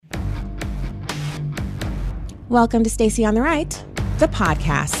Welcome to Stacy on the Right, the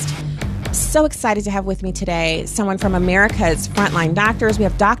podcast. So excited to have with me today someone from America's Frontline Doctors. We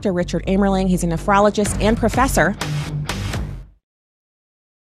have Dr. Richard Amerling. He's a nephrologist and professor.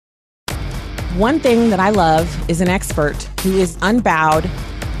 One thing that I love is an expert who is unbowed,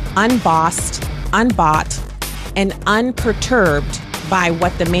 unbossed, unbought, and unperturbed by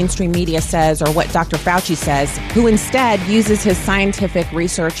what the mainstream media says or what Dr. Fauci says, who instead uses his scientific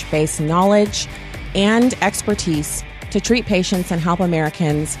research-based knowledge and expertise to treat patients and help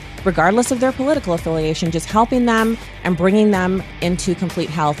Americans, regardless of their political affiliation, just helping them and bringing them into complete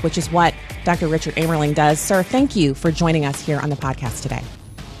health, which is what Dr. Richard Amerling does. Sir, thank you for joining us here on the podcast today.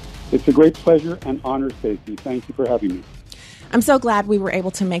 It's a great pleasure and honor, Stacy. Thank you for having me. I'm so glad we were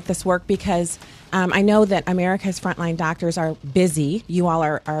able to make this work because I know that America's Frontline Doctors are busy. You all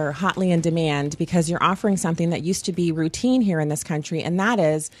are hotly in demand because you're offering something that used to be routine here in this country, and that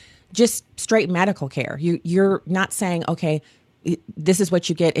is just straight medical care. You're not saying, okay, this is what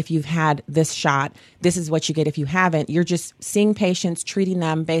you get if you've had this shot. This is what you get if you haven't. You're just seeing patients, treating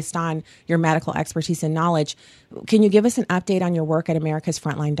them based on your medical expertise and knowledge. Can you give us an update on your work at America's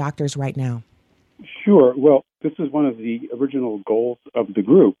Frontline Doctors right now? Sure. Well, this is one of the original goals of the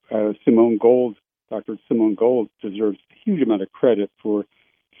group. Dr. Simone Gold deserves a huge amount of credit for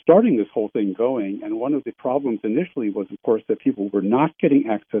starting this whole thing going. And one of the problems initially was, of course, that people were not getting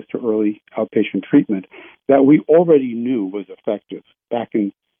access to early outpatient treatment that we already knew was effective back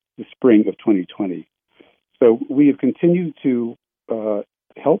in the spring of 2020. So we have continued to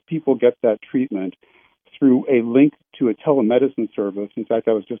help people get that treatment through a link to a telemedicine service. In fact,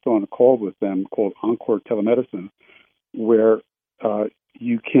 I was just on a call with them called Encore Telemedicine, where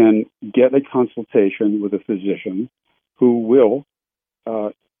you can get a consultation with a physician who will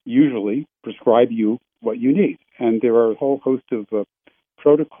usually prescribe you what you need. And there are a whole host of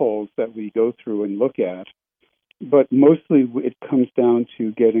protocols that we go through and look at, but mostly it comes down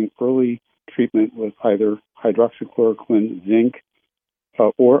to getting early treatment with either hydroxychloroquine, zinc,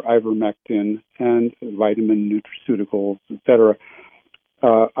 or ivermectin, and vitamin nutraceuticals, etc.,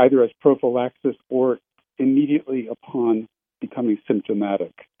 either as prophylaxis or immediately upon becoming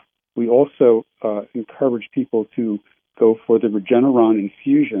symptomatic. We also encourage people to go for the Regeneron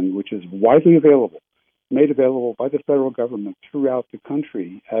infusion, which is widely available, made available by the federal government throughout the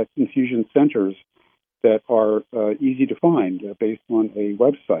country at infusion centers that are easy to find based on a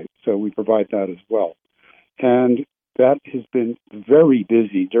website. So we provide that as well. And that has been very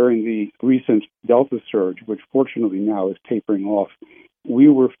busy during the recent Delta surge, which fortunately now is tapering off. We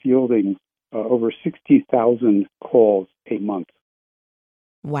were fielding over 60,000 calls a month.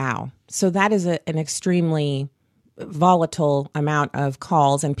 Wow. So that is an extremely volatile amount of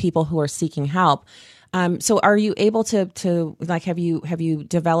calls and people who are seeking help. So are you able to like, have you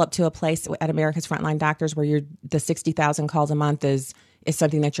developed to a place at America's Frontline Doctors where the 60,000 calls a month is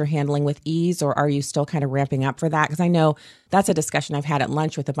something that you're handling with ease, or are you still kind of ramping up for that? Because I know that's a discussion I've had at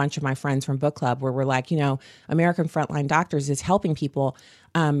lunch with a bunch of my friends from book club where we're like, American Frontline Doctors is helping people,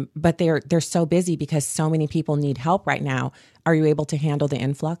 but they're so busy because so many people need help right now. Are you able to handle the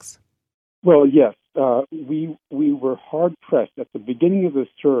influx? Well, yes. We were hard pressed at the beginning of the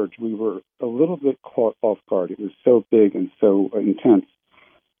surge. We were a little bit caught off guard. It was so big and so intense,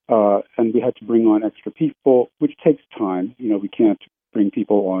 and we had to bring on extra people, which takes time. We can't bring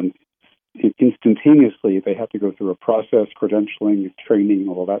people on instantaneously. They have to go through a process, credentialing, training,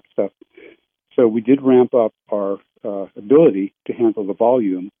 all that stuff. So we did ramp up our ability to handle the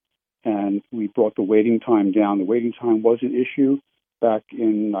volume, and we brought the waiting time down. The waiting time was an issue back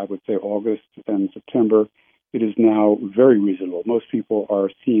in, I would say, August and September. It is now very reasonable. Most people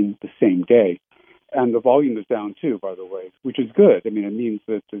are seeing the same day. And the volume is down too, by the way, which is good. I mean, it means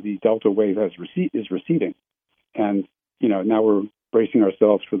that the Delta wave is receding. And, now we're bracing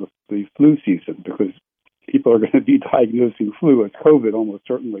ourselves for the flu season because people are going to be diagnosing flu as COVID almost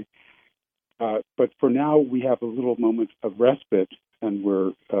certainly. But for now, we have a little moment of respite, and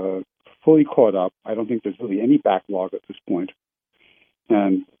we're fully caught up. I don't think there's really any backlog at this point.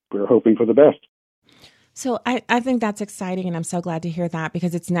 And we're hoping for the best. So I think that's exciting, and I'm so glad to hear that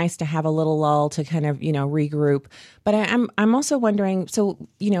because it's nice to have a little lull to kind of, regroup. But I'm also wondering, so,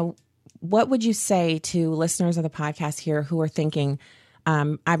 what would you say to listeners of the podcast here who are thinking,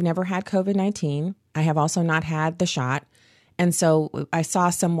 I've never had COVID-19. I have also not had the shot. And so I saw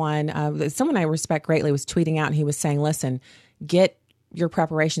someone I respect greatly was tweeting out, and he was saying, listen, get your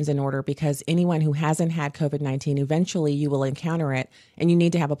preparations in order because anyone who hasn't had COVID-19, eventually you will encounter it, and you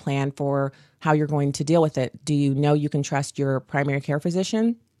need to have a plan for how you're going to deal with it. Do you know you can trust your primary care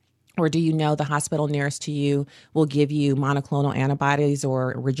physician? Or do you know the hospital nearest to you will give you monoclonal antibodies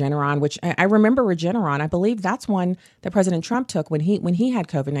or Regeneron? Which I remember Regeneron. I believe that's one that President Trump took when he had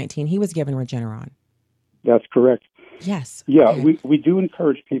COVID-19. He was given Regeneron. That's correct. Yes. Yeah, Okay. we do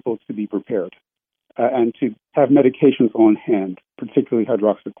encourage people to be prepared and to have medications on hand, particularly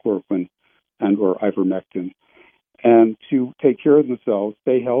hydroxychloroquine and or ivermectin, and to take care of themselves,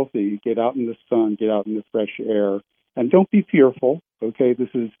 stay healthy, get out in the sun, get out in the fresh air, and don't be fearful. Okay, this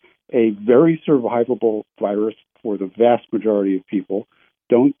is a very survivable virus for the vast majority of people.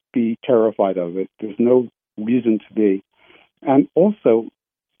 Don't be terrified of it. There's no reason to be. And also,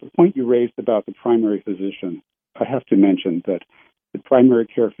 the point you raised about the primary physician, I have to mention that the primary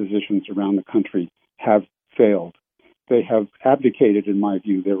care physicians around the country have failed. They have abdicated, in my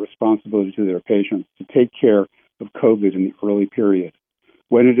view, their responsibility to their patients to take care of COVID in the early period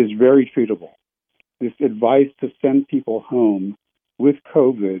when it is very treatable. This advice to send people home with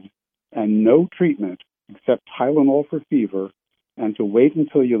COVID and no treatment except Tylenol for fever and to wait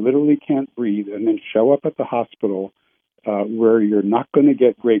until you literally can't breathe and then show up at the hospital where you're not going to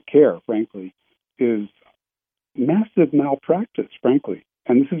get great care, frankly, is massive malpractice, frankly.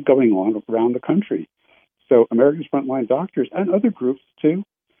 And this is going on around the country. So America's Frontline Doctors and other groups, too,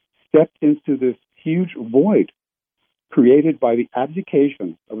 stepped into this huge void created by the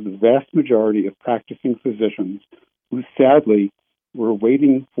abdication of the vast majority of practicing physicians who sadly were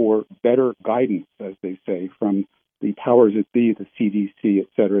waiting for better guidance, as they say, from the powers that be, the CDC, et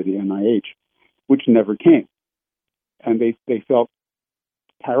cetera, the NIH, which never came. And they felt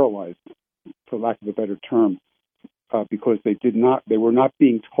paralyzed, for lack of a better term, because they were not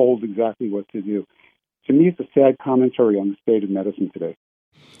being told exactly what to do. To me, it's a sad commentary on the state of medicine today.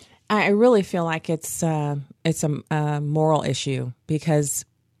 I really feel like it's a moral issue because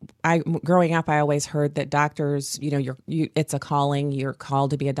growing up, I always heard that doctors, it's a calling. You're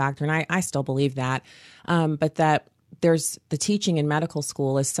called to be a doctor, and I still believe that. But that there's the teaching in medical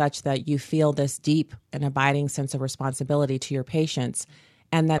school is such that you feel this deep and abiding sense of responsibility to your patients,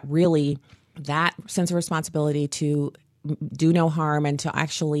 and that really that sense of responsibility to do no harm and to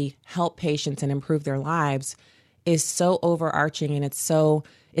actually help patients and improve their lives is so overarching, and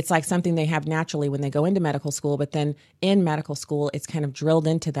it's like something they have naturally when they go into medical school, but then in medical school, it's kind of drilled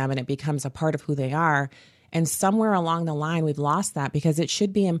into them and it becomes a part of who they are. And somewhere along the line, we've lost that because it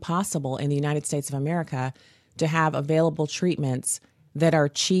should be impossible in the United States of America to have available treatments that are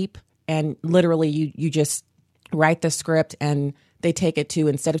cheap and literally you just write the script and they take it to,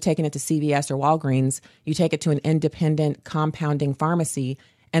 instead of taking it to CVS or Walgreens, you take it to an independent compounding pharmacy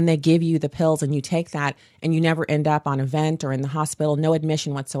and they give you the pills and you take that and you never end up on a vent or in the hospital, no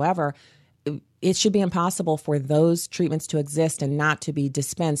admission whatsoever. It should be impossible for those treatments to exist and not to be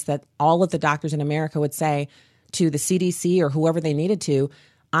dispensed, that all of the doctors in America would say to the CDC or whoever they needed to,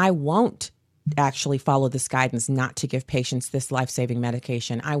 I won't actually follow this guidance not to give patients this life-saving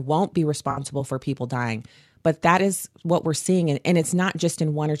medication. I won't be responsible for people dying. But that is what we're seeing. And it's not just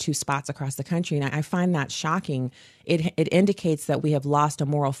in one or two spots across the country. And I find that shocking. It indicates that we have lost a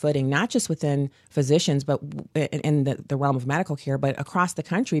moral footing, not just within physicians, but in the realm of medical care, but across the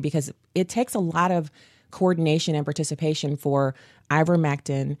country, because it takes a lot of coordination and participation for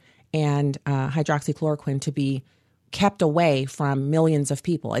ivermectin and hydroxychloroquine to be kept away from millions of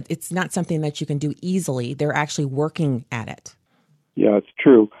people. It's not something that you can do easily. They're actually working at it. Yeah, it's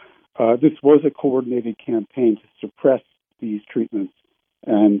true. This was a coordinated campaign to suppress these treatments,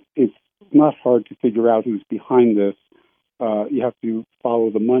 and it's not hard to figure out who's behind this. You have to follow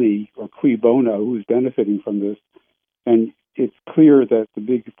the money, or cui bono, who's benefiting from this. And it's clear that the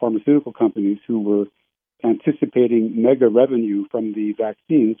big pharmaceutical companies who were anticipating mega revenue from the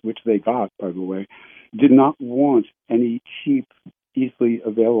vaccines, which they got, by the way, did not want any cheap, easily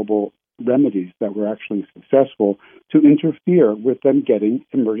available remedies that were actually successful to interfere with them getting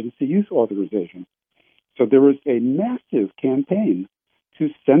emergency use authorization. So there was a massive campaign to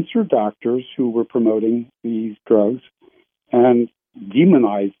censor doctors who were promoting these drugs and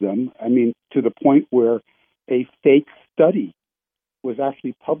demonize them. I mean, to the point where a fake study was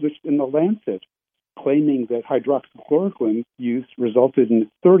actually published in The Lancet claiming that hydroxychloroquine use resulted in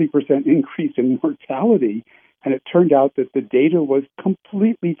a 30% increase in mortality. And it turned out that the data was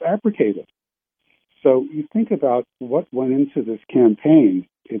completely fabricated. So you think about what went into this campaign,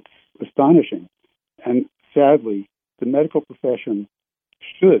 it's astonishing. And sadly, the medical profession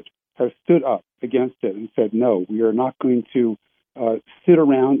should have stood up against it and said, no, we are not going to sit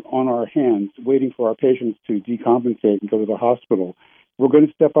around on our hands waiting for our patients to decompensate and go to the hospital. We're going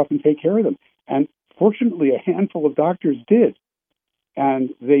to step up and take care of them. And fortunately, a handful of doctors did. And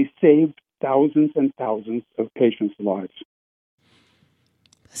they saved thousands and thousands of patients' lives.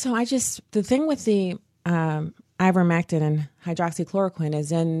 So the thing with the ivermectin and hydroxychloroquine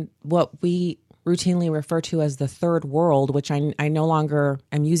is in what we routinely refer to as the third world, which I no longer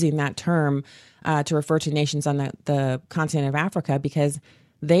am using that term to refer to nations on the continent of Africa, because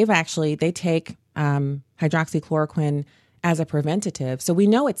they take hydroxychloroquine as a preventative. So we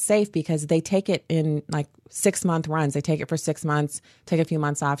know it's safe because they take it in like 6-month runs. They take it for 6 months, take a few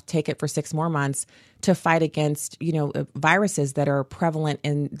months off, take it for 6 more months to fight against, viruses that are prevalent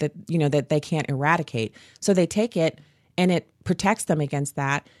and that they can't eradicate. So they take it and it protects them against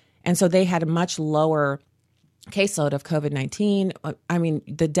that. And so they had a much lower caseload of COVID-19. I mean,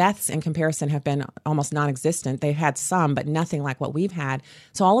 the deaths in comparison have been almost non-existent. They've had some, but nothing like what we've had.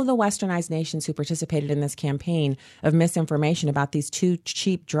 So all of the westernized nations who participated in this campaign of misinformation about these two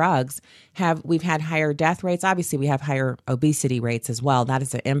cheap drugs we've had higher death rates. Obviously, we have higher obesity rates as well. That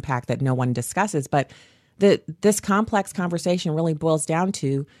is an impact that no one discusses. But this complex conversation really boils down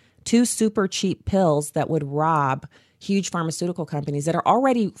to two super cheap pills that would rob huge pharmaceutical companies that are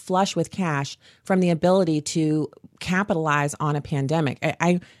already flush with cash from the ability to capitalize on a pandemic.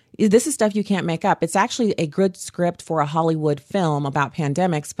 This is stuff you can't make up. It's actually a good script for a Hollywood film about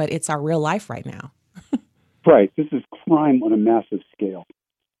pandemics, but it's our real life right now. Right. This is crime on a massive scale.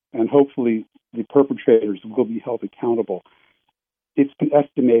 And hopefully the perpetrators will be held accountable. It's been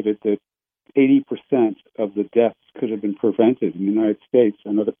estimated that 80% of the deaths could have been prevented in the United States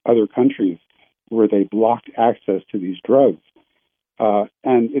and other countries where they blocked access to these drugs.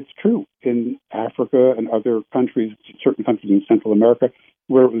 And it's true in Africa and other countries, certain countries in Central America,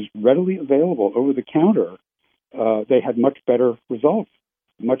 where it was readily available over the counter, they had much better results,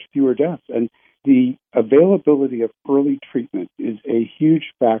 much fewer deaths. And the availability of early treatment is a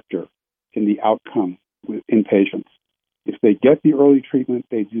huge factor in the outcome in patients. If they get the early treatment,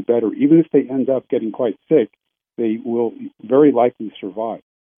 they do better. Even if they end up getting quite sick, they will very likely survive.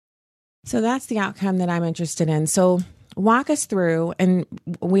 So that's the outcome that I'm interested in. So walk us through, and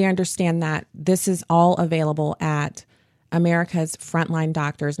we understand that this is all available at America's Frontline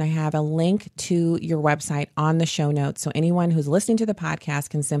Doctors. And I have a link to your website on the show notes. So anyone who's listening to the podcast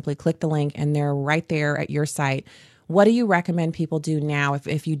can simply click the link and they're right there at your site. What do you recommend people do now?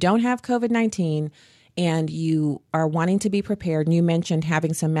 If you don't have COVID-19 and you are wanting to be prepared, and you mentioned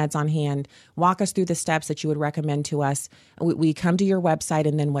having some meds on hand, walk us through the steps that you would recommend to us. We come to your website,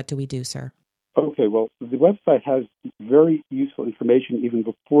 and then what do we do, sir? Okay, well, the website has very useful information even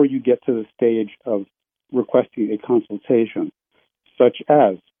before you get to the stage of requesting a consultation, such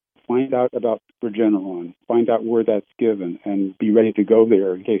as find out about Regeneron, find out where that's given, and be ready to go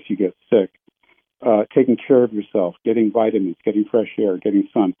there in case you get sick. Taking care of yourself, getting vitamins, getting fresh air, getting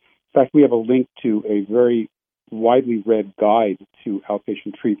sun. In fact, we have a link to a very widely read guide to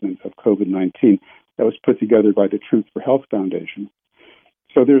outpatient treatment of COVID-19 that was put together by the Truth for Health Foundation.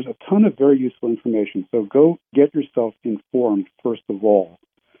 So there's a ton of very useful information. So go get yourself informed, first of all.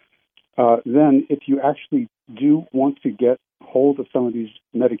 Then, if you actually do want to get hold of some of these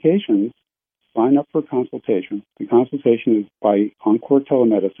medications, sign up for a consultation. The consultation is by Encore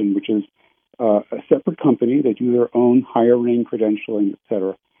Telemedicine, which is a separate company. They do their own hiring, credentialing, et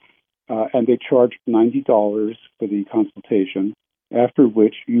cetera. And they charge $90 for the consultation, after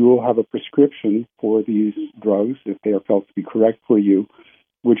which you will have a prescription for these drugs, if they are felt to be correct for you,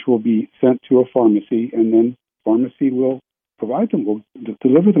 which will be sent to a pharmacy, and then pharmacy will provide them, will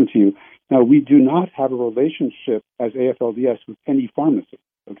deliver them to you. Now, we do not have a relationship as AFLDS with any pharmacy.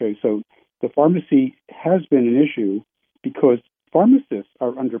 Okay, so the pharmacy has been an issue because pharmacists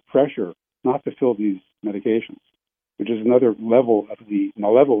are under pressure not to fill these medications, which is another level of the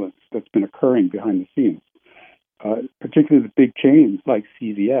malevolence that's been occurring behind the scenes. Particularly the big chains like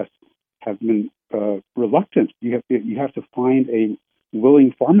CVS have been reluctant. You have to find a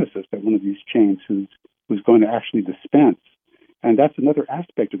willing pharmacist at one of these chains who's going to actually dispense. And that's another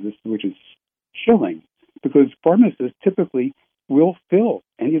aspect of this which is chilling, because pharmacists typically will fill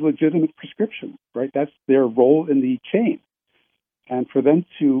any legitimate prescription, right? That's their role in the chain. And for them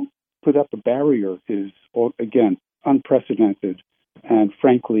to put up a barrier is, again, unprecedented and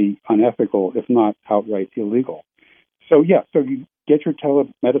frankly unethical, if not outright illegal. So you get your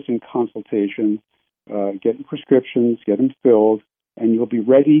telemedicine consultation, get your prescriptions, get them filled, and you'll be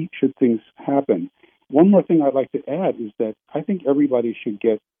ready should things happen. One more thing I'd like to add is that I think everybody should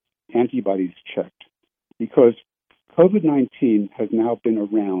get antibodies checked, because COVID-19 has now been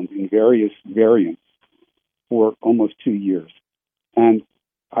around in various variants for almost 2 years. And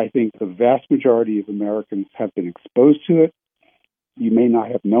I think the vast majority of Americans have been exposed to it. You may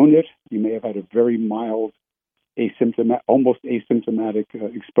not have known it. You may have had a very mild, almost asymptomatic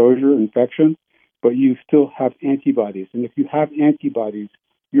exposure, infection, but you still have antibodies. And if you have antibodies,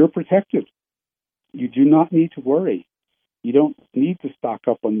 you're protected. You do not need to worry. You don't need to stock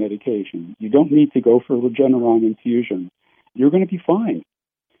up on medication. You don't need to go for Regeneron infusion. You're going to be fine.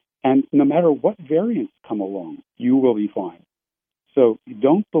 And no matter what variants come along, you will be fine. So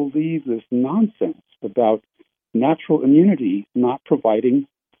don't believe this nonsense about natural immunity not providing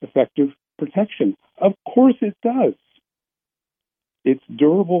effective protection. Of course it does. It's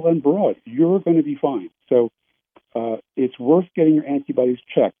durable and broad. You're going to be fine. So it's worth getting your antibodies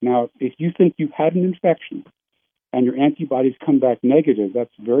checked. Now, if you think you've had an infection and your antibodies come back negative,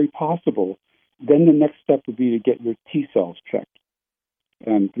 that's very possible. Then the next step would be to get your T cells checked.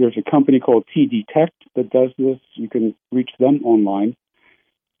 And there's a company called T-Detect that does this. You can reach them online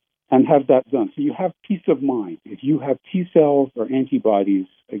and have that done. So you have peace of mind. If you have T cells or antibodies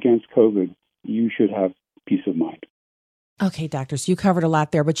against COVID, you should have peace of mind. Okay, doctor, so you covered a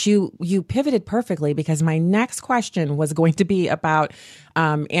lot there, but you pivoted perfectly, because my next question was going to be about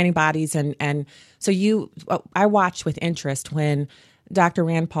antibodies. And so I watched with interest when Dr.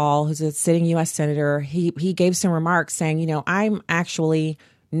 Rand Paul, who's a sitting U.S. Senator, he gave some remarks saying, I'm actually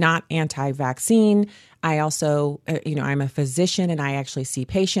not anti-vaccine. I also, I'm a physician and I actually see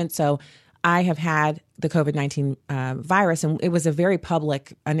patients. So I have had the COVID-19 virus, and it was a very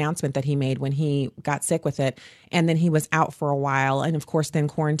public announcement that he made when he got sick with it. And then he was out for a while, and of course then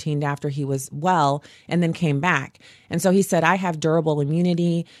quarantined after he was well, and then came back. And so he said, I have durable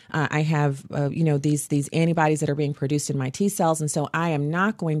immunity. I have, these antibodies that are being produced in my T cells. And so I am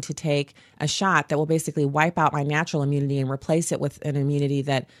not going to take a shot that will basically wipe out my natural immunity and replace it with an immunity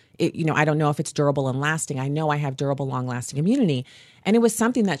that, I don't know if it's durable and lasting. I know I have durable, long-lasting immunity. And it was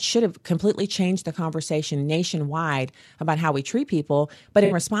something that should have completely changed the conversation nationwide about how we treat people. But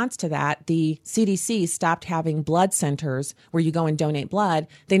in response to that, the CDC stopped having blood centers where you go and donate blood.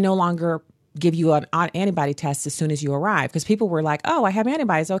 They no longer give you an antibody test as soon as you arrive, because people were like, oh, I have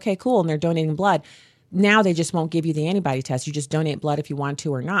antibodies. Okay, cool. And they're donating blood. Now they just won't give you the antibody test. You just donate blood if you want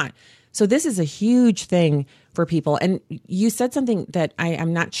to or not. So this is a huge thing for people. And you said something that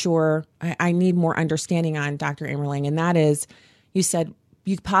I'm not sure I need more understanding on, Dr. Ammerling, and that is, you said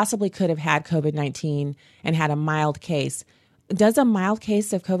you possibly could have had COVID-19 and had a mild case. Does a mild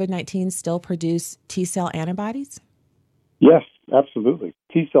case of COVID-19 still produce T cell antibodies? Yes, absolutely.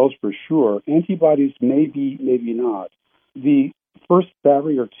 T cells for sure. Antibodies maybe, maybe not. The first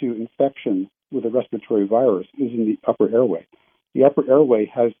barrier to infection with a respiratory virus is in the upper airway. The upper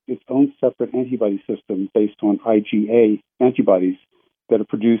airway has its own separate antibody system based on IgA antibodies that are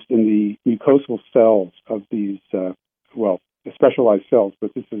produced in the mucosal cells of these, specialized cells,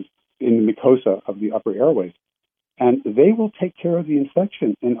 but this is in the mucosa of the upper airways. And they will take care of the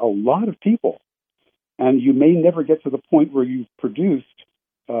infection in a lot of people. And you may never get to the point where you've produced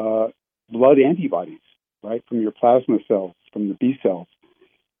blood antibodies, right, from your plasma cells, from the B cells.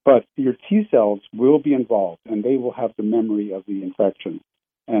 But your T cells will be involved, and they will have the memory of the infection.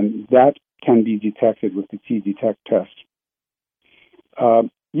 And that can be detected with the T-Detect test.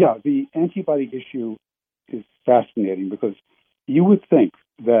 The antibody issue is fascinating, because you would think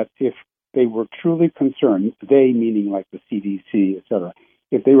that if they were truly concerned, they meaning like the CDC, et cetera,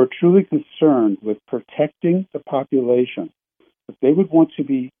 if they were truly concerned with protecting the population, that they would want to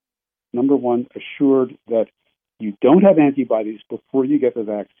be, number one, assured that you don't have antibodies before you get the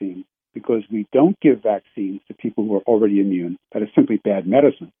vaccine, because we don't give vaccines to people who are already immune. That is simply bad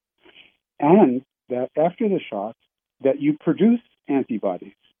medicine. And that after the shots, that you produce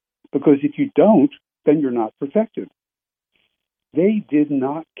antibodies, because if you don't, then you're not protected. They did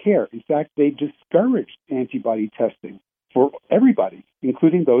not care. In fact, they discouraged antibody testing for everybody,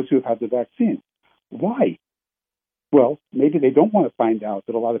 including those who have had the vaccine. Why? Well, maybe they don't want to find out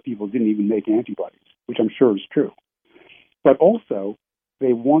that a lot of people didn't even make antibodies, which I'm sure is true. But also,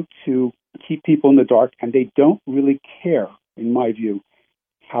 they want to keep people in the dark, and they don't really care, in my view,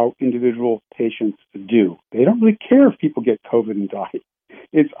 how individual patients do. They don't really care if people get COVID and die.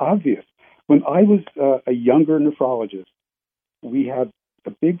 It's obvious. When I was a younger nephrologist, we had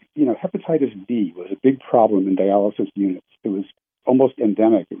a big, hepatitis B was a big problem in dialysis units. It was almost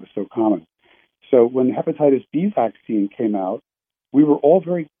endemic. It was so common. So when the hepatitis B vaccine came out, we were all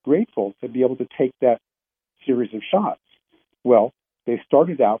very grateful to be able to take that series of shots. Well, they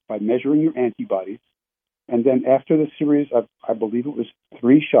started out by measuring your antibodies, and then after the series of, I believe it was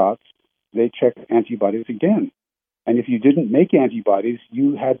 3 shots, they checked antibodies again. And if you didn't make antibodies,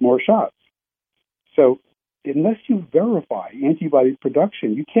 you had more shots. So unless you verify antibody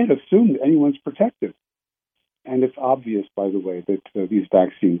production, you can't assume that anyone's protected. And it's obvious, by the way, that these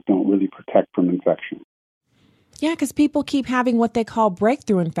vaccines don't really protect from infection. Yeah, because people keep having what they call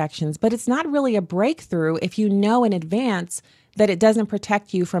breakthrough infections, but it's not really a breakthrough if you know in advance that it doesn't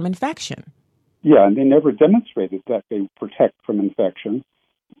protect you from infection. Yeah, and they never demonstrated that they protect from infection.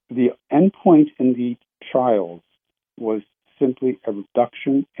 The endpoint in the trials was simply a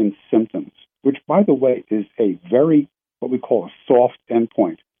reduction in symptoms, which, by the way, is a very, what we call a soft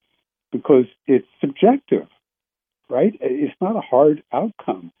endpoint, because it's subjective, right? It's not a hard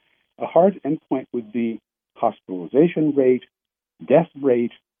outcome. A hard endpoint would be hospitalization rate, death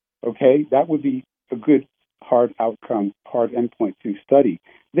rate, okay? That would be a good hard outcome, hard endpoint to study.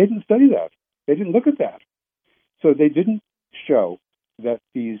 They didn't study that. They didn't look at that. So they didn't show that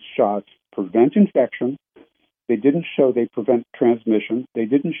these shots prevent infection. They didn't show they prevent transmission. They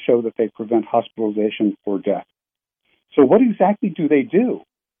didn't show that they prevent hospitalization or death. So what exactly do they do?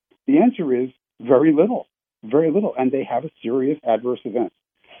 The answer is very little, very little, and they have a serious adverse event.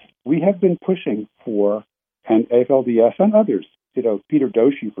 We have been pushing for, and AFLDS and others, Peter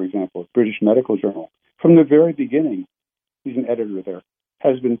Doshi, for example, British Medical Journal, from the very beginning, he's an editor there,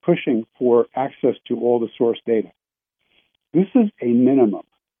 has been pushing for access to all the source data. This is a minimum.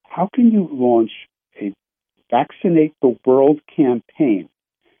 How can you launch a Vaccinate the World campaign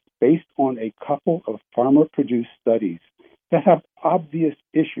based on a couple of pharma-produced studies that have obvious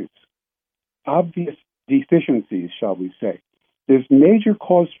issues, obvious deficiencies, shall we say? There's major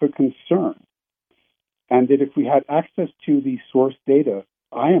cause for concern. And that if we had access to the source data,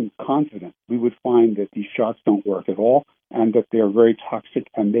 I am confident we would find that these shots don't work at all and that they're very toxic,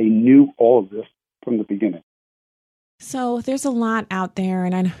 and they knew all of this from the beginning. So there's a lot out there,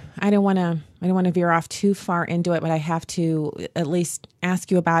 and I don't want to veer off too far into it, but I have to at least ask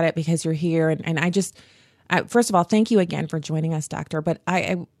you about it because you're here. And first of all, thank you again for joining us, Doctor. But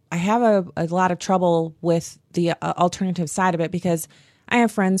I have a lot of trouble with the alternative side of it because I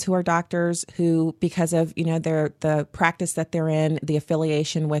have friends who are doctors who, because of the practice that they're in, the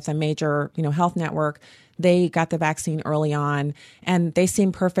affiliation with a major health network, they got the vaccine early on and they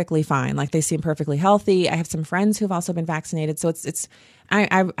seem perfectly fine. Like they seem perfectly healthy. I have some friends who've also been vaccinated. So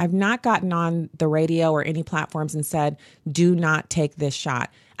I've not gotten on the radio or any platforms and said, do not take this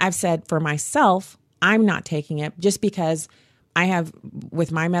shot. I've said for myself, I'm not taking it just because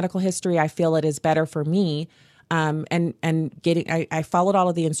with my medical history, I feel it is better for me. I followed all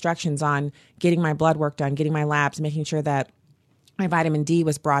of the instructions on getting my blood work done, getting my labs, making sure that my vitamin D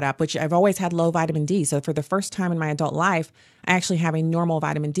was brought up, which I've always had low vitamin D. So for the first time in my adult life, I actually have a normal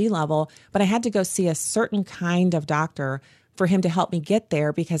vitamin D level, but I had to go see a certain kind of doctor for him to help me get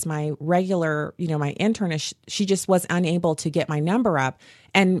there because my regular, my internist, she just was unable to get my number up.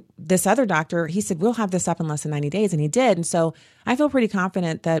 And this other doctor, he said, we'll have this up in less than 90 days. And he did. And so I feel pretty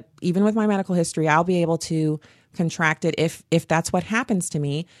confident that even with my medical history, I'll be able to contract it. If that's what happens to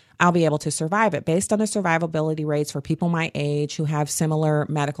me, I'll be able to survive it based on the survivability rates for people my age who have similar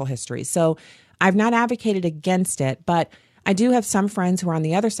medical histories. So I've not advocated against it, but I do have some friends who are on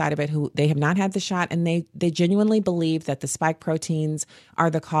the other side of it who they have not had the shot, and they genuinely believe that the spike proteins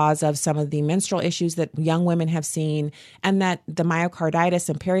are the cause of some of the menstrual issues that young women have seen, and that the myocarditis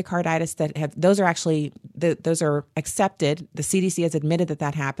and pericarditis those are accepted. The CDC has admitted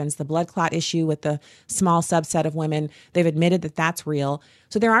that happens. The blood clot issue with the small subset of women, they've admitted that that's real.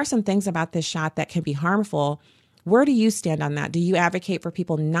 So there are some things about this shot that can be harmful. Where do you stand on that? Do you advocate for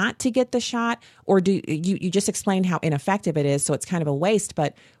people not to get the shot, or do you just explained how ineffective it is, so it's kind of a waste,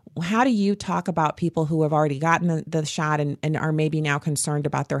 but how do you talk about people who have already gotten the shot and are maybe now concerned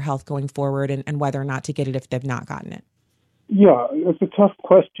about their health going forward and whether or not to get it if they've not gotten it? Yeah, it's a tough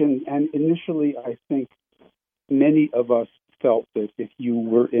question. And initially, I think many of us felt that if you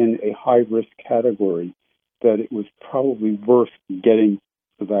were in a high-risk category, that it was probably worth getting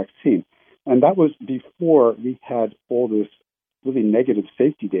the vaccine. And that was before we had all this really negative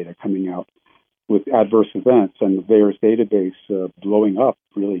safety data coming out with adverse events and the VAERS database blowing up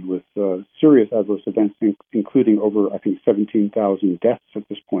really with serious adverse events, including over, I think, 17,000 deaths at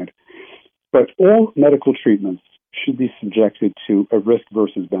this point. But all medical treatments should be subjected to a risk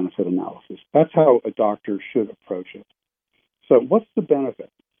versus benefit analysis. That's how a doctor should approach it. So what's the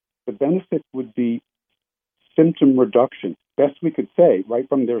benefit? The benefit would be symptom reduction. Best we could say, right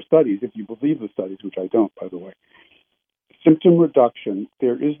from their studies, if you believe the studies, which I don't, by the way. Symptom reduction,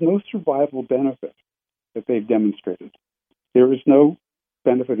 there is no survival benefit that they've demonstrated. There is no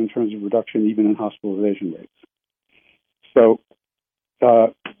benefit in terms of reduction even in hospitalization rates. So,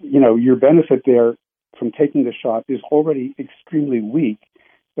 your benefit there from taking the shot is already extremely weak,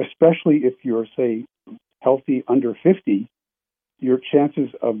 especially if you're, say, healthy under 50. Your chances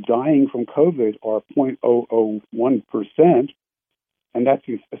of dying from COVID are 0.001%, and that's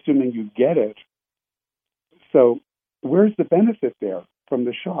assuming you get it. So where's the benefit there from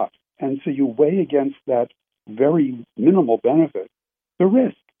the shot? And so you weigh against that very minimal benefit. The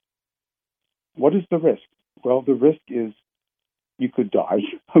risk. What is the risk? Well, the risk is you could die.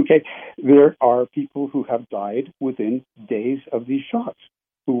 Okay. There are people who have died within days of these shots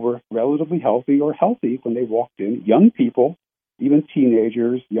who were relatively healthy or healthy when they walked in. Young people, even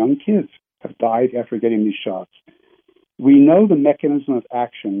teenagers, young kids have died after getting these shots. We know the mechanism of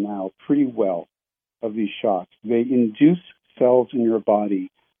action now pretty well of these shots. They induce cells in your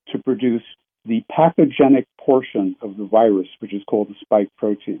body to produce the pathogenic portion of the virus, which is called the spike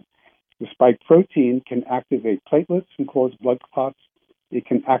protein. The spike protein can activate platelets and cause blood clots. It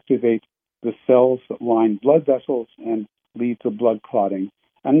can activate the cells that line blood vessels and lead to blood clotting.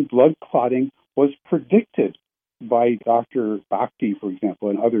 And blood clotting was predicted by Dr. Bhakti, for example,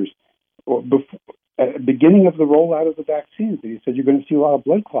 and others. Before, at the beginning of the rollout of the vaccines, he said you're going to see a lot of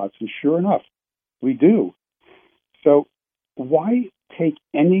blood clots, and sure enough, we do. So why take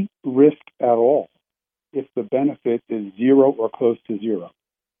any risk at all if the benefit is zero or close to zero?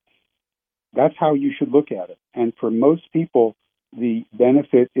 That's how you should look at it. And for most people, the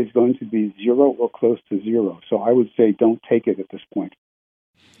benefit is going to be zero or close to zero. So I would say don't take it at this point.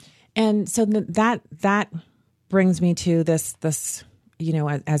 And so that brings me to this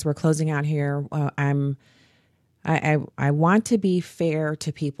as we're closing out here, I want to be fair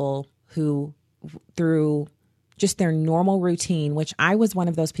to people who, through just their normal routine, which I was one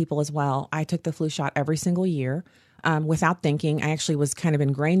of those people as well. I took the flu shot every single year without thinking. I actually was kind of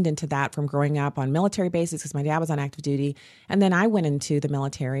ingrained into that from growing up on military bases because my dad was on active duty. And then I went into the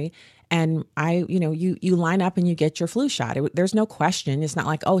military and you line up and you get your flu shot. There's no question. It's not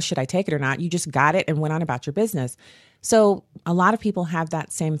like, oh, should I take it or not? You just got it and went on about your business. So a lot of people have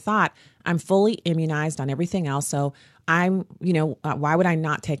that same thought. I'm fully immunized on everything else. So I'm, why would I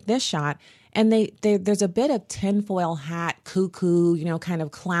not take this shot? And there's a bit of tinfoil hat, cuckoo, kind of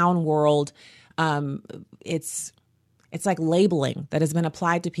clown world. It's like labeling that has been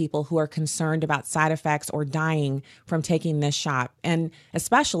applied to people who are concerned about side effects or dying from taking this shot. And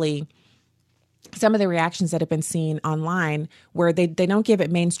especially some of the reactions that have been seen online where they don't give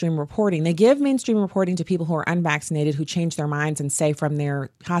it mainstream reporting. They give mainstream reporting to people who are unvaccinated, who change their minds and say from their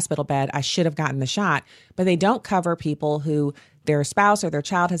hospital bed, I should have gotten the shot. But they don't cover people who their spouse or their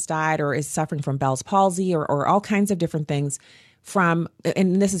child has died or is suffering from Bell's palsy or all kinds of different things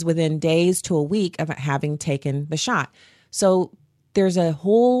and this is within days to a week of having taken the shot. So there's a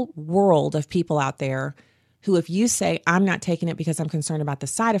whole world of people out there who, if you say, I'm not taking it because I'm concerned about the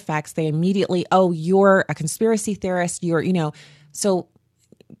side effects, they immediately, oh, you're a conspiracy theorist, so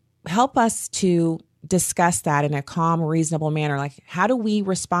help us to discuss that in a calm, reasonable manner. Like, how do we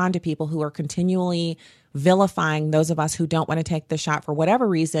respond to people who are continually vilifying those of us who don't want to take the shot for whatever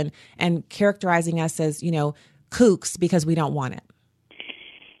reason and characterizing us as, kooks because we don't want it?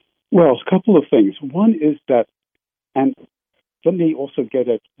 Well, a couple of things. One is that, and let me also get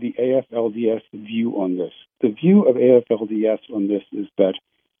at the AFLDS view on this. The view of AFLDS on this is that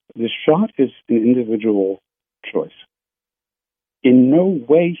the shot is an individual choice. In no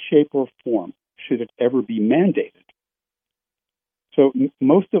way, shape, or form should it ever be mandated. So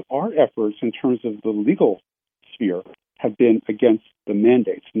most of our efforts in terms of the legal sphere have been against the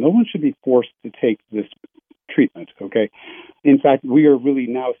mandates. No one should be forced to take this treatment, okay? In fact, we are really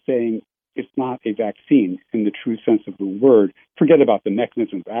now saying it's not a vaccine in the true sense of the word. Forget about the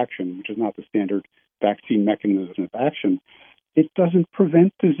mechanism of action, which is not the standard vaccine mechanism of action. It doesn't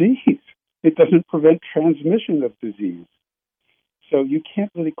prevent disease. It doesn't prevent transmission of disease. So you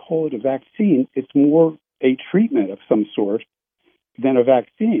can't really call it a vaccine. It's more a treatment of some sort than a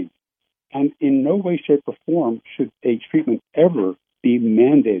vaccine. And in no way, shape, or form should a treatment ever be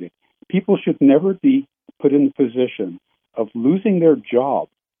mandated. People should never be put in the position of losing their job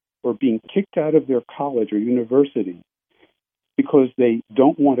or being kicked out of their college or university because they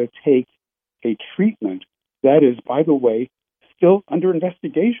don't want to take a treatment that is, by the way, still under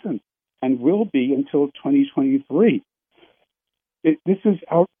investigation and will be until 2023. This is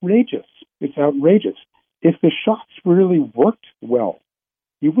outrageous. It's outrageous. If the shots really worked well,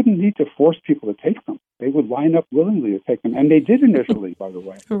 you wouldn't need to force people to take them. They would line up willingly to take them. And they did initially, by the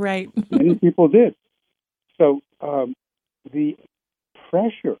way. Right. Many people did. So the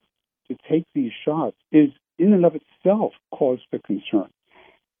pressure to take these shots is in and of itself cause for concern.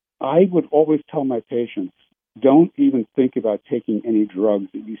 I would always tell my patients, don't even think about taking any drugs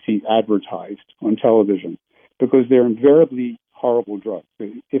that you see advertised on television because they're invariably horrible drugs.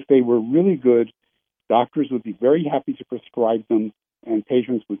 If they were really good, doctors would be very happy to prescribe them and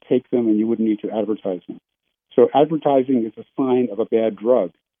patients would take them and you wouldn't need to advertise them. So advertising is a sign of a bad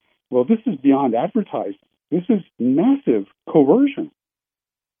drug. Well, this is beyond advertising. This is massive coercion.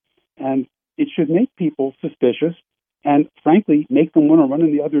 And it should make people suspicious and, frankly, make them want to run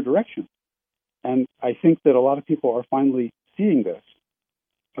in the other direction. And I think that a lot of people are finally seeing this.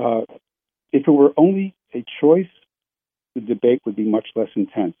 If it were only a choice, the debate would be much less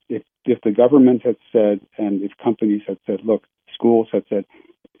intense. If the government had said, and if companies had said, look, schools had said,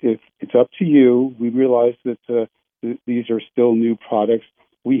 if it's up to you, we realize that these are still new products.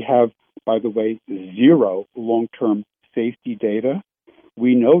 We have, by the way, zero long-term safety data.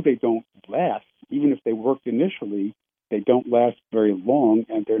 We know they don't last. Even if they worked initially, they don't last very long,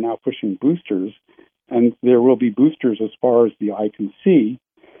 and they're now pushing boosters. And there will be boosters as far as the eye can see.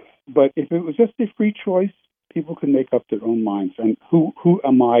 But if it was just a free choice, people can make up their own minds. And who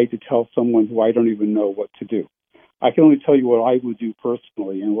am I to tell someone who I don't even know what to do? I can only tell you what I would do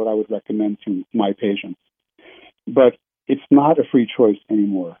personally and what I would recommend to my patients. But it's not a free choice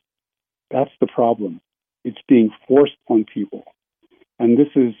anymore. That's the problem. It's being forced on people. And this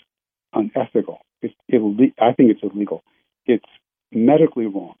is unethical. I think it's illegal. It's medically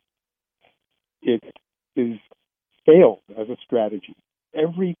wrong. It is failed as a strategy.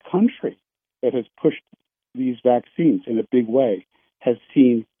 Every country that has pushed these vaccines in a big way has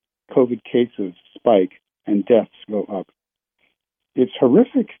seen COVID cases spike and deaths go up. It's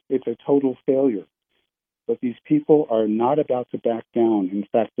horrific. It's a total failure. But these people are not about to back down. In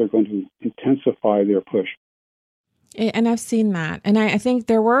fact, they're going to intensify their push. And I've seen that. And I think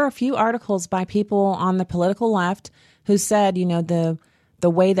there were a few articles by people on the political left who said, the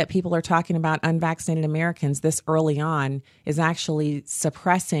way that people are talking about unvaccinated Americans this early on is actually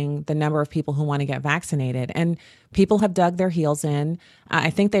suppressing the number of people who want to get vaccinated. And people have dug their heels in. I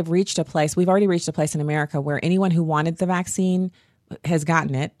think we've already reached a place in America where anyone who wanted the vaccine has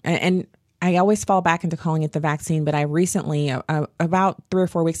gotten it. And I always fall back into calling it the vaccine, but I recently, about 3 or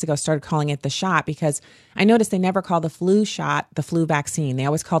 4 weeks ago, started calling it the shot because I noticed they never call the flu shot the flu vaccine. They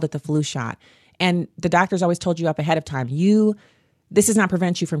always called it the flu shot. And the doctors always told you up ahead of time, this does not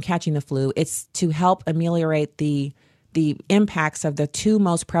prevent you from catching the flu. It's to help ameliorate the impacts of the 2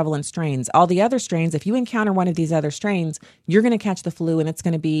 most prevalent strains. All the other strains, if you encounter one of these other strains, you're going to catch the flu, and it's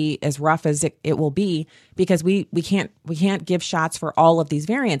going to be as rough as it will be because we can't give shots for all of these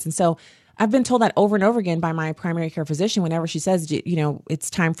variants. And so I've been told that over and over again by my primary care physician whenever she says, it's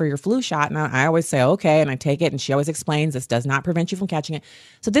time for your flu shot. And I always say, okay, and I take it. And she always explains this does not prevent you from catching it.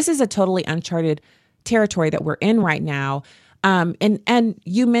 So this is a totally uncharted territory that we're in right now. And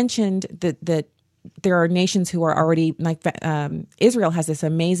you mentioned that there are nations who are already Israel has this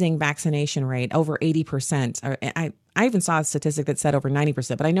amazing vaccination rate, over 80%. I even saw a statistic that said over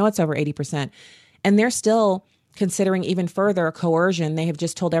 90%, but I know it's over 80%. And they're still considering even further coercion. They have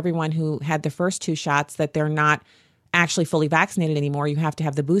just told everyone who had the first 2 shots that they're not actually fully vaccinated anymore. You have to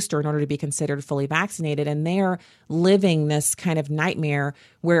have the booster in order to be considered fully vaccinated. And they're living this kind of nightmare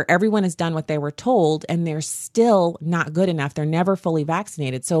where everyone has done what they were told and they're still not good enough. They're never fully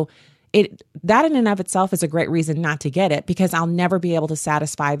vaccinated. So that in and of itself is a great reason not to get it because I'll never be able to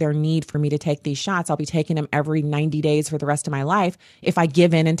satisfy their need for me to take these shots. I'll be taking them every 90 days for the rest of my life if I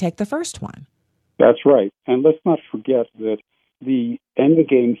give in and take the first one. That's right. And let's not forget that the end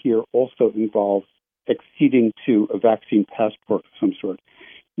game here also involves acceding to a vaccine passport of some sort,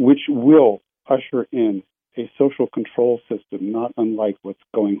 which will usher in a social control system not unlike what's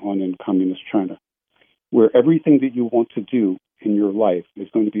going on in communist China, where everything that you want to do in your life is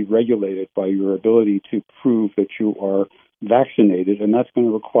going to be regulated by your ability to prove that you are vaccinated, and that's going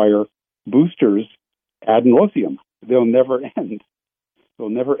to require boosters ad nauseum. They'll never end. They'll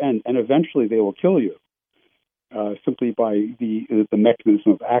never end, and eventually they will kill you. Simply by the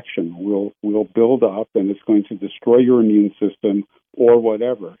mechanism of action will build up, and it's going to destroy your immune system or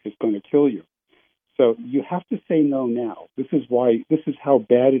whatever. It's going to kill you. So you have to say no now. This is how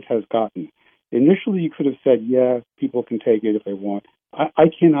bad it has gotten. Initially, you could have said, yeah, people can take it if they want. I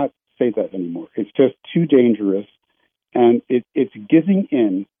cannot say that anymore. It's just too dangerous, and it's giving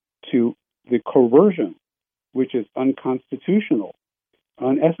in to the coercion, which is unconstitutional,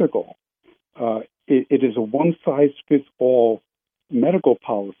 unethical. It is a one-size-fits-all medical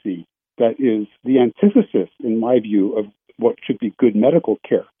policy that is the antithesis, in my view, of what should be good medical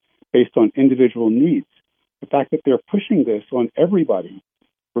care based on individual needs. The fact that they're pushing this on everybody,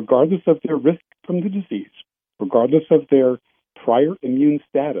 regardless of their risk from the disease, regardless of their prior immune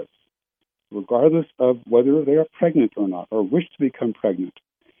status, regardless of whether they are pregnant or not, or wish to become pregnant,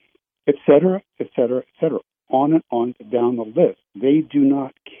 et cetera, et cetera, et cetera, on and on down the list. They do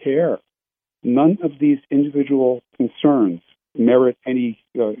not care. None of these individual concerns merit any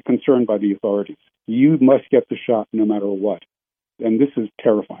concern by the authorities. You must get the shot no matter what. And this is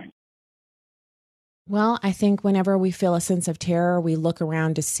terrifying. Well, I think whenever we feel a sense of terror, we look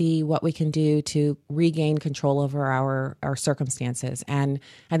around to see what we can do to regain control over our circumstances. And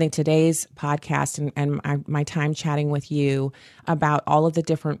I think today's podcast and my time chatting with you about all of the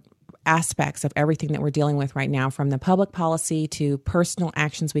different aspects of everything that we're dealing with right now, from the public policy to personal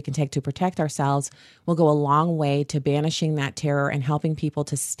actions we can take to protect ourselves, will go a long way to banishing that terror and helping people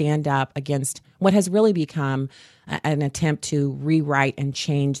to stand up against what has really become an attempt to rewrite and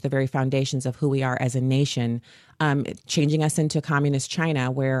change the very foundations of who we are as a nation, changing us into communist China,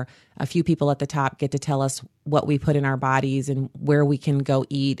 where a few people at the top get to tell us what we put in our bodies and where we can go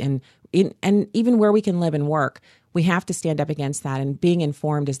eat and even where we can live and work. We have to stand up against that, and being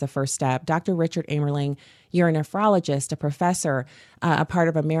informed is the first step. Dr. Richard Amerling, you're a nephrologist, a professor, a part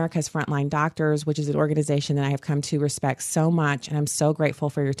of America's Frontline Doctors, which is an organization that I have come to respect so much, and I'm so grateful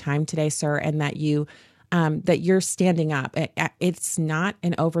for your time today, sir, and that you're standing up. It's not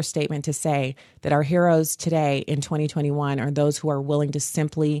an overstatement to say that our heroes today in 2021 are those who are willing to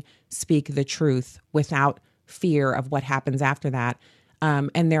simply speak the truth without fear of what happens after that.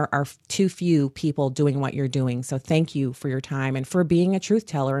 And there are too few people doing what you're doing. So thank you for your time and for being a truth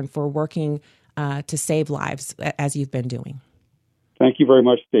teller and for working to save lives as you've been doing. Thank you very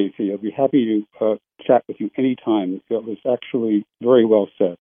much, Stacey. I'll be happy to chat with you anytime. That was actually very well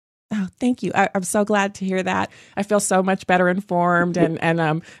said. Oh, thank you. I'm so glad to hear that. I feel so much better informed. And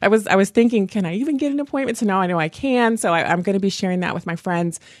I was thinking, can I even get an appointment? So now I know I can. So I'm going to be sharing that with my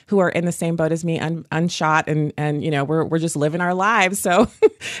friends who are in the same boat as me, unshot. And you know, we're just living our lives. So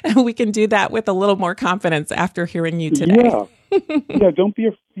we can do that with a little more confidence after hearing you today. No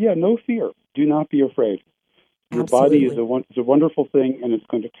fear. Do not be afraid. Your Absolutely. body is a wonderful thing, and it's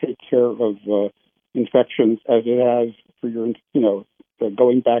going to take care of infections as it has for your,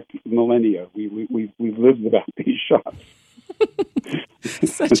 going back millennia. We've lived without these shots.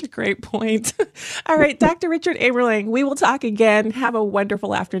 Such a great point. All right, Dr. Richard Amerling, we will talk again. Have a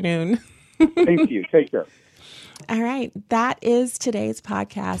wonderful afternoon. Thank you. Take care. All right, that is today's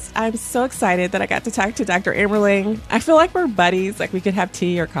podcast. I'm so excited that I got to talk to Dr. Amerling. I feel like we're buddies, like we could have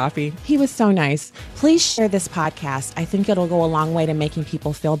tea or coffee. He was so nice. Please share this podcast. I think it'll go a long way to making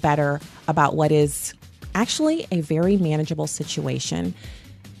people feel better about what is actually a very manageable situation.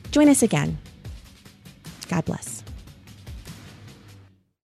 Join us again. God bless.